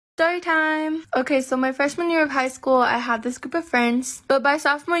Story time! Okay, so my freshman year of high school, I had this group of friends, but by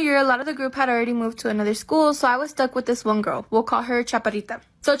sophomore year, a lot of the group had already moved to another school, so I was stuck with this one girl. We'll call her Chaparrita.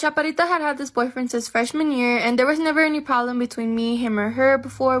 So Chaparrita had had this boyfriend since freshman year, and there was never any problem between me, him, or her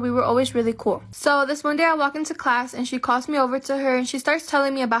before. We were always really cool. So this one day I walk into class, and she calls me over to her, and she starts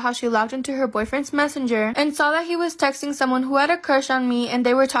telling me about how she logged into her boyfriend's messenger and saw that he was texting someone who had a crush on me, and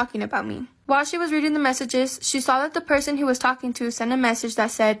they were talking about me. While she was reading the messages, she saw that the person he was talking to sent a message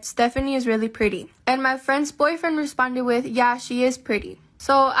that said, "Stephanie is really pretty." And my friend's boyfriend responded with, "Yeah, she is pretty."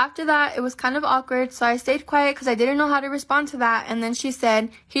 So after that, it was kind of awkward, so I stayed quiet because I didn't know how to respond to that, and then she said,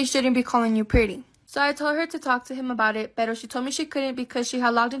 "He shouldn't be calling you pretty." So I told her to talk to him about it, but she told me she couldn't because she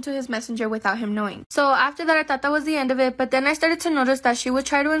had logged into his messenger without him knowing. So after that, I thought that was the end of it, but then I started to notice that she would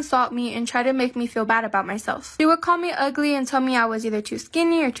try to insult me and try to make me feel bad about myself. She would call me ugly and tell me I was either too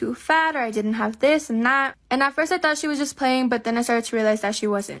skinny or too fat or I didn't have this and that. And at first I thought she was just playing, but then I started to realize that she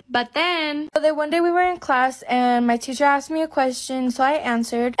wasn't. But then one day we were in class and my teacher asked me a question, so I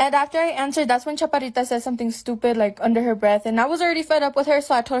answered. And after I answered, that's when Chaparrita said something stupid like under her breath, and I was already fed up with her,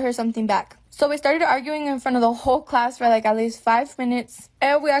 so I told her something back. So we started arguing in front of the whole class for like at least 5 minutes.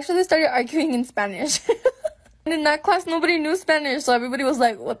 And we actually started arguing in Spanish. And in that class, nobody knew Spanish, so everybody was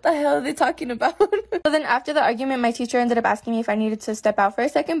like, what the hell are they talking about? So then after the argument, my teacher ended up asking me if I needed to step out for a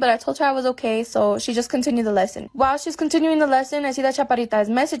second, but I told her I was okay, so she just continued the lesson. While she's continuing the lesson, I see that Chaparrita is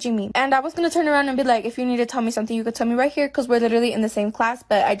messaging me. And I was going to turn around and be like, if you need to tell me something, you could tell me right here, because we're literally in the same class,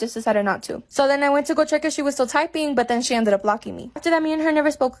 but I just decided not to. So then I went to go check if she was still typing, but then she ended up blocking me. After that, me and her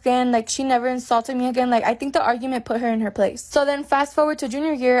never spoke again. Like, she never insulted me again. Like, I think the argument put her in her place. So then fast forward to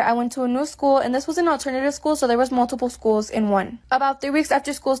junior year, I went to a new school, and this was an alternative school, so there was multiple schools in one. About 3 weeks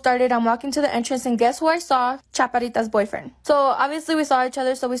after school started, I'm walking to the entrance and guess who I saw? Chaparrita's boyfriend. So obviously we saw each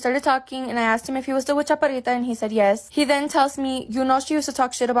other, so we started talking and I asked him if he was still with Chaparrita and he said yes. He then tells me, "You know she used to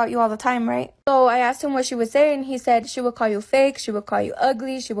talk shit about you all the time, right?" So I asked him what she would say and he said she would call you fake, she would call you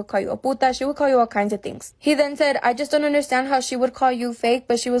ugly, she would call you a puta, she would call you all kinds of things. He then said, "I just don't understand how she would call you fake,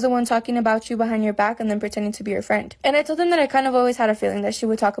 but she was the one talking about you behind your back and then pretending to be your friend." And I told him that I kind of always had a feeling that she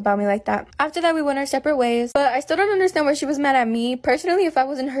would talk about me like that. After that, we went our separate ways, but I still don't understand why she was mad at me. Personally, if I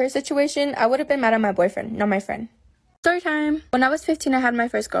was in her situation, I would have been mad at my boyfriend, not my friend. Story time! When I was 15, I had my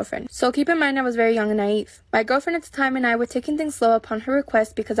first girlfriend. So keep in mind I was very young and naive. My girlfriend at the time and I were taking things slow upon her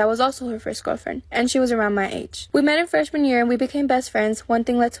request because I was also her first girlfriend, and she was around my age. We met in freshman year and we became best friends. One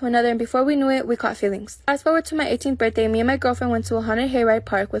thing led to another, and before we knew it, we caught feelings. Fast forward to my 18th birthday, me and my girlfriend went to a haunted hayride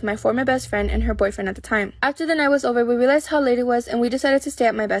park with my former best friend and her boyfriend at the time. After the night was over, we realized how late it was and we decided to stay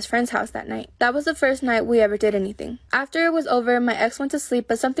at my best friend's house that night. That was the first night we ever did anything. After it was over, my ex went to sleep,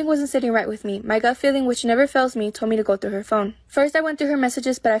 but something wasn't sitting right with me. My gut feeling, which never fails me, told me to go through her phone. First, I went through her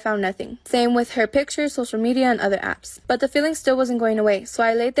messages, but I found nothing. Same with her pictures, social media, and other apps. But the feeling still wasn't going away, so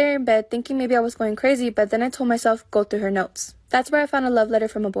I laid there in bed thinking maybe I was going crazy, but then I told myself, go through her notes. That's where I found a love letter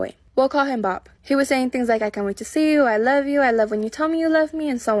from a boy. We'll call him Bob. He was saying things like, "I can't wait to see you, I love when you tell me you love me,"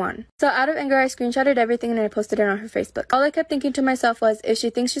 and so on. So out of anger, I screenshotted everything and I posted it on her Facebook. All I kept thinking to myself was, if she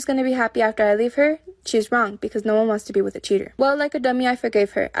thinks she's going to be happy after I leave her, she's wrong, because no one wants to be with a cheater. Well, like a dummy, I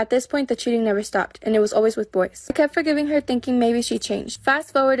forgave her. At this point, the cheating never stopped, and it was always with boys. I kept forgiving her, thinking maybe she changed.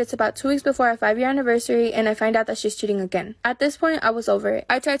 Fast forward, it's about 2 weeks before our 5-year anniversary, and I find out that she's cheating again. At this point, I was over it.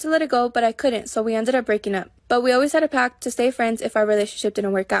 I tried to let it go, but I couldn't, so we ended up breaking up. But we always had a pact to stay friends if our relationship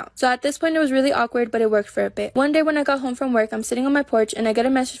didn't work out. So at this point, it was really awkward, but it worked for a bit. One day when I got home from work, I'm sitting on my porch and I get a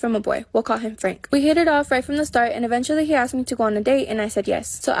message from a boy. We'll call him Frank. We hit it off right from the start, and eventually he asked me to go on a date and I said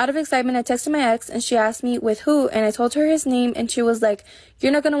yes. So out of excitement, I texted my ex and she asked me with who, and I told her his name and she was like,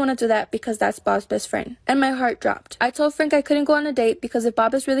 "You're not gonna want to do that because that's Bob's best friend." And my heart dropped. I told Frank I couldn't go on a date because if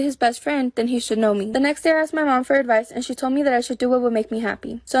Bob is really his best friend, then he should know me. The next day I asked my mom for advice and she told me that I should do what would make me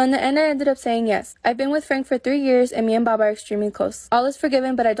happy. So in the end, I ended up saying yes. I've been with Frank for 3 years and me and Bob are extremely close. All is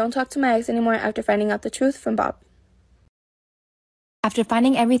forgiven, but I don't talk to my ex anymore after finding out the truth from Bob. After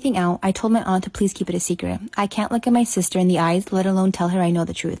finding everything out, I told my aunt to please keep it a secret. I can't look at my sister in the eyes, let alone tell her I know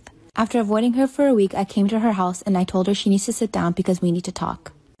the truth. After avoiding her for a week, I came to her house and I told her she needs to sit down because we need to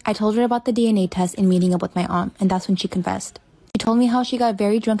talk. I told her about the DNA test and meeting up with my aunt, and that's when she confessed. She told me how she got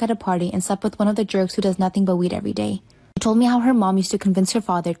very drunk at a party and slept with one of the jerks who does nothing but weed every day. She told me how her mom used to convince her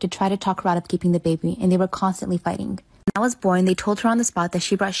father to try to talk her out of keeping the baby, and they were constantly fighting. When I was born, they told her on the spot that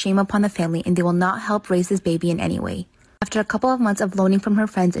she brought shame upon the family and they will not help raise this baby in any way. After a couple of months of loaning from her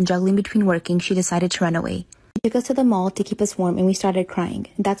friends and juggling between working, she decided to run away. She took us to the mall to keep us warm and we started crying.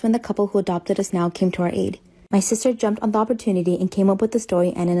 That's when the couple who adopted us now came to our aid. My sister jumped on the opportunity and came up with the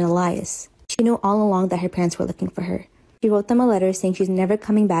story and an alias. She knew all along that her parents were looking for her. She wrote them a letter saying she's never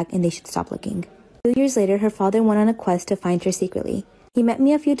coming back and they should stop looking. 2 years later, her father went on a quest to find her secretly. He met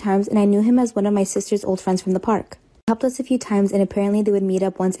me a few times and I knew him as one of my sister's old friends from the park. He helped us a few times and apparently they would meet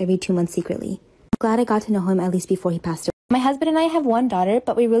up once every 2 months secretly. I'm glad I got to know him at least before he passed away. My husband and I have one daughter,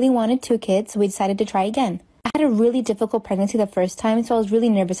 but we really wanted 2 kids, so we decided to try again. I had a really difficult pregnancy the first time, so I was really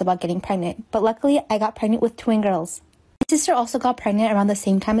nervous about getting pregnant, but luckily I got pregnant with twin girls. My sister also got pregnant around the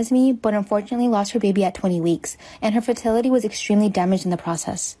same time as me, but unfortunately lost her baby at 20 weeks, and her fertility was extremely damaged in the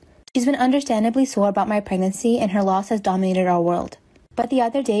process. She's been understandably sore about my pregnancy, and her loss has dominated our world. But the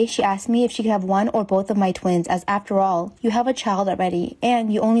other day, she asked me if she could have one or both of my twins, as after all, you have a child already,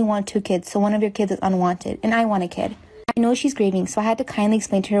 and you only want 2 kids, so one of your kids is unwanted, and I want a kid. I know she's grieving, so I had to kindly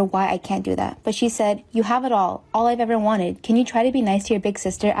explain to her why I can't do that. But she said, "You have it all I've ever wanted. Can you try to be nice to your big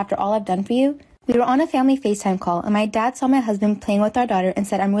sister after all I've done for you?" We were on a family FaceTime call, and my dad saw my husband playing with our daughter and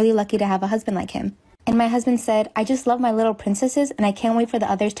said, "I'm really lucky to have a husband like him." And my husband said, "I just love my little princesses, and I can't wait for the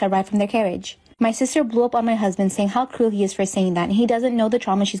others to arrive from their carriage." My sister blew up on my husband, saying how cruel he is for saying that, and he doesn't know the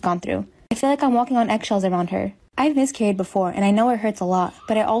trauma she's gone through. I feel like I'm walking on eggshells around her. I've miscarried before, and I know it hurts a lot,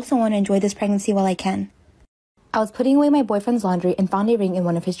 but I also want to enjoy this pregnancy while I can. I was putting away my boyfriend's laundry and found a ring in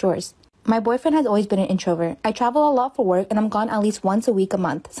one of his drawers. My boyfriend has always been an introvert. I travel a lot for work and I'm gone at least once a week, a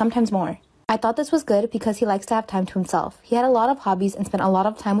month, sometimes more. I thought this was good because he likes to have time to himself. He had a lot of hobbies and spent a lot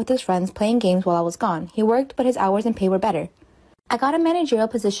of time with his friends playing games while I was gone. He worked, but his hours and pay were better. I got a managerial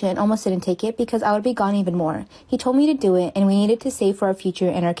position and almost didn't take it because I would be gone even more. He told me to do it and we needed to save for our future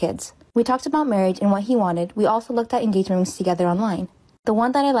and our kids. We talked about marriage and what he wanted. We also looked at engagement rings together online. The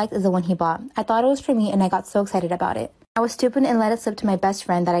one that I liked is the one he bought. I thought it was for me and I got so excited about it. I was stupid and let it slip to my best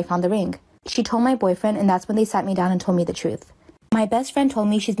friend that I found the ring. She told my boyfriend and that's when they sat me down and told me the truth. My best friend told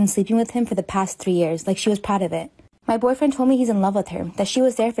me she's been sleeping with him for the past 3 years, like she was proud of it. My boyfriend told me he's in love with her, that she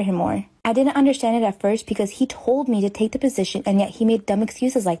was there for him more. I didn't understand it at first because he told me to take the position and yet he made dumb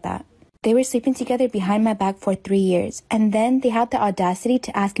excuses like that. They were sleeping together behind my back for 3 years and then they had the audacity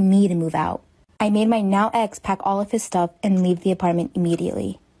to ask me to move out. I made my now ex pack all of his stuff and leave the apartment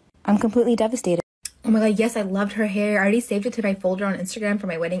immediately. I'm completely devastated. Oh my god, yes, I loved her hair. I already saved it to my folder on Instagram for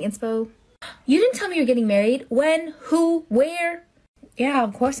my wedding inspo. You didn't tell me you're getting married. When? Who? Where? Yeah,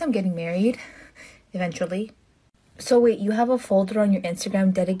 of course I'm getting married. Eventually. So wait, you have a folder on your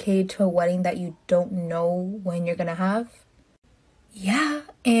Instagram dedicated to a wedding that you don't know when you're gonna have? Yeah,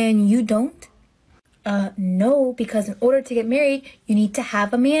 and you don't? No, because in order to get married, you need to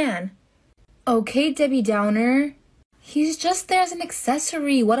have a man. Okay, Debbie Downer. He's just there as an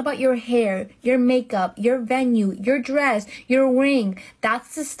accessory. What about your hair, your makeup, your venue, your dress, your ring?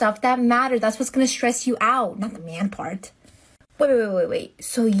 That's the stuff that matters. That's what's gonna stress you out, not the man part. Wait.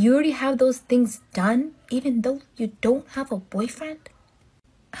 So you already have those things done, even though you don't have a boyfriend?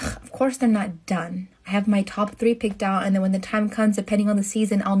 Ugh, of course they're not done. I have my top 3 picked out, and then when the time comes, depending on the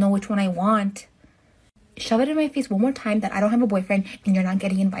season, I'll know which one I want. Shove it in my face one more time that I don't have a boyfriend and you're not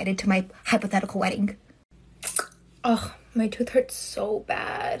getting invited to my hypothetical wedding. Ugh, my tooth hurts so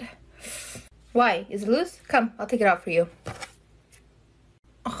bad. Why? Is it loose? Come, I'll take it out for you.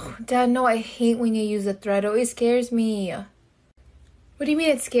 Oh, Dad, no, I hate when you use the thread. It always scares me. What do you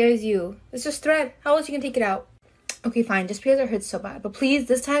mean it scares you? It's just thread. How else you can take it out? Okay, fine, just because it hurts so bad. But please,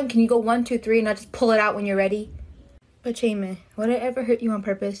 this time, can you go 1, 2, 3 and not just pull it out when you're ready? But Jamie, would I ever hurt you on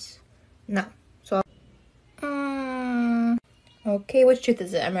purpose? No. So okay, which tooth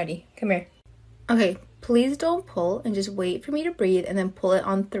is it? I'm ready. Come here. Okay, please don't pull and just wait for me to breathe and then pull it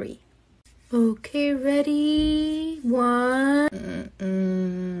on 3. Okay, ready?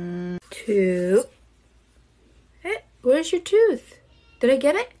 1, 2. Hey, where's your tooth? Did I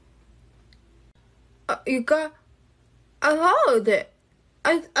get it? I swallowed it.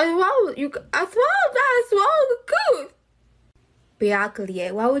 I swallowed the tooth.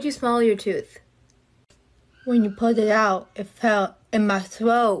 Biacalie, why would you swallow your tooth? When you pulled it out, it fell in my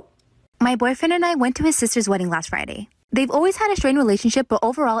throat. My boyfriend and I went to his sister's wedding last Friday. They've always had a strained relationship, but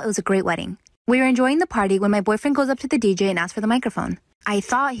overall it was a great wedding. We were enjoying the party when my boyfriend goes up to the DJ and asks for the microphone. I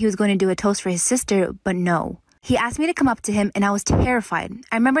thought he was going to do a toast for his sister, but no. He asked me to come up to him and I was terrified.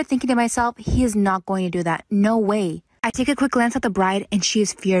 I remember thinking to myself, he is not going to do that. No way. I take a quick glance at the bride and she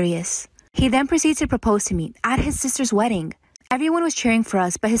is furious. He then proceeds to propose to me at his sister's wedding. Everyone was cheering for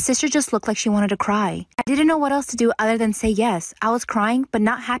us, but his sister just looked like she wanted to cry. I didn't know what else to do other than say yes. I was crying, but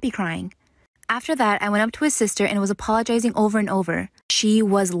not happy crying. After that, I went up to his sister and was apologizing over and over. She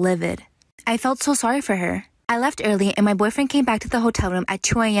was livid. I felt so sorry for her. I left early and my boyfriend came back to the hotel room at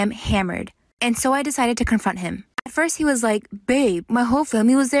 2 a.m. hammered. And so I decided to confront him. At first he was like, "Babe, my whole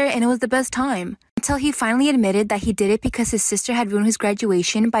family was there and it was the best time." Until he finally admitted that he did it because his sister had ruined his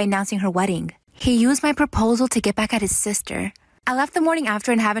graduation by announcing her wedding. He used my proposal to get back at his sister. I left the morning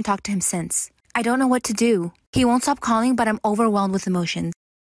after and haven't talked to him since. I don't know what to do. He won't stop calling, but I'm overwhelmed with emotions.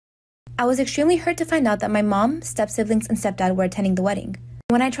 I was extremely hurt to find out that my mom, step-siblings, and stepdad were attending the wedding.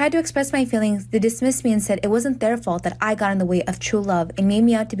 When I tried to express my feelings, they dismissed me and said it wasn't their fault that I got in the way of true love and made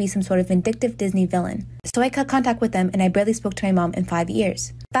me out to be some sort of vindictive Disney villain. So I cut contact with them and I barely spoke to my mom in 5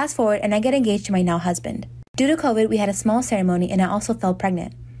 years. Fast forward and I get engaged to my now husband. Due to COVID, we had a small ceremony and I also fell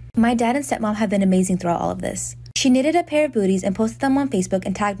pregnant. My dad and stepmom have been amazing throughout all of this. She knitted a pair of booties and posted them on Facebook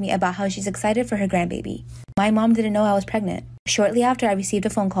and tagged me about how she's excited for her grandbaby. My mom didn't know I was pregnant. Shortly after, I received a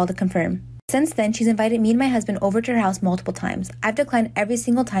phone call to confirm. Since then, she's invited me and my husband over to her house multiple times. I've declined every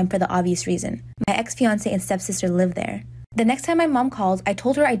single time for the obvious reason. My ex-fiance and stepsister live there. The next time my mom calls, I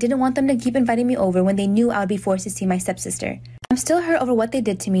told her I didn't want them to keep inviting me over when they knew I would be forced to see my stepsister. I'm still hurt over what they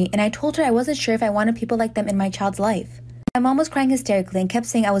did to me, and I told her I wasn't sure if I wanted people like them in my child's life. My mom was crying hysterically and kept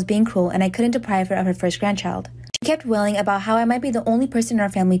saying I was being cruel and I couldn't deprive her of her first grandchild. She kept wailing about how I might be the only person in our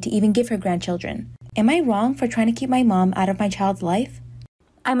family to even give her grandchildren. Am I wrong for trying to keep my mom out of my child's life?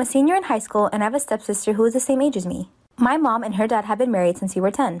 I'm a senior in high school and I have a stepsister who is the same age as me. My mom and her dad have been married since we were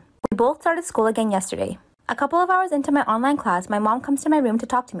 10. We both started school again yesterday. A couple of hours into my online class, my mom comes to my room to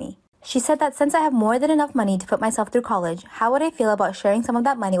talk to me. She said that since I have more than enough money to put myself through college, how would I feel about sharing some of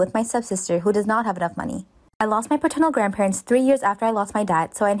that money with my stepsister who does not have enough money? I lost my paternal grandparents 3 years after I lost my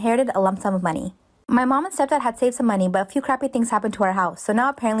dad, so I inherited a lump sum of money. My mom and stepdad had saved some money, but a few crappy things happened to our house, so now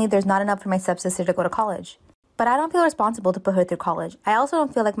apparently there's not enough for my stepsister to go to college. But I don't feel responsible to put her through college. I also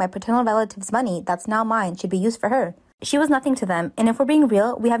don't feel like my paternal relative's money that's now mine should be used for her. She was nothing to them, and if we're being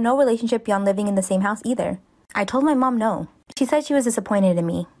real, we have no relationship beyond living in the same house either. I told my mom no. She said she was disappointed in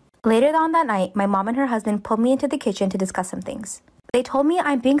me. Later on that night, my mom and her husband pulled me into the kitchen to discuss some things. They told me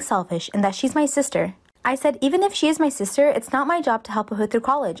I'm being selfish and that she's my sister. I said even if she is my sister, it's not my job to help her through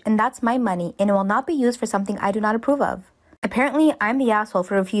college, and that's my money, and it will not be used for something I do not approve of. Apparently, I'm the asshole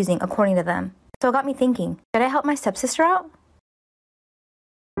for refusing, according to them. So it got me thinking, should I help my stepsister out?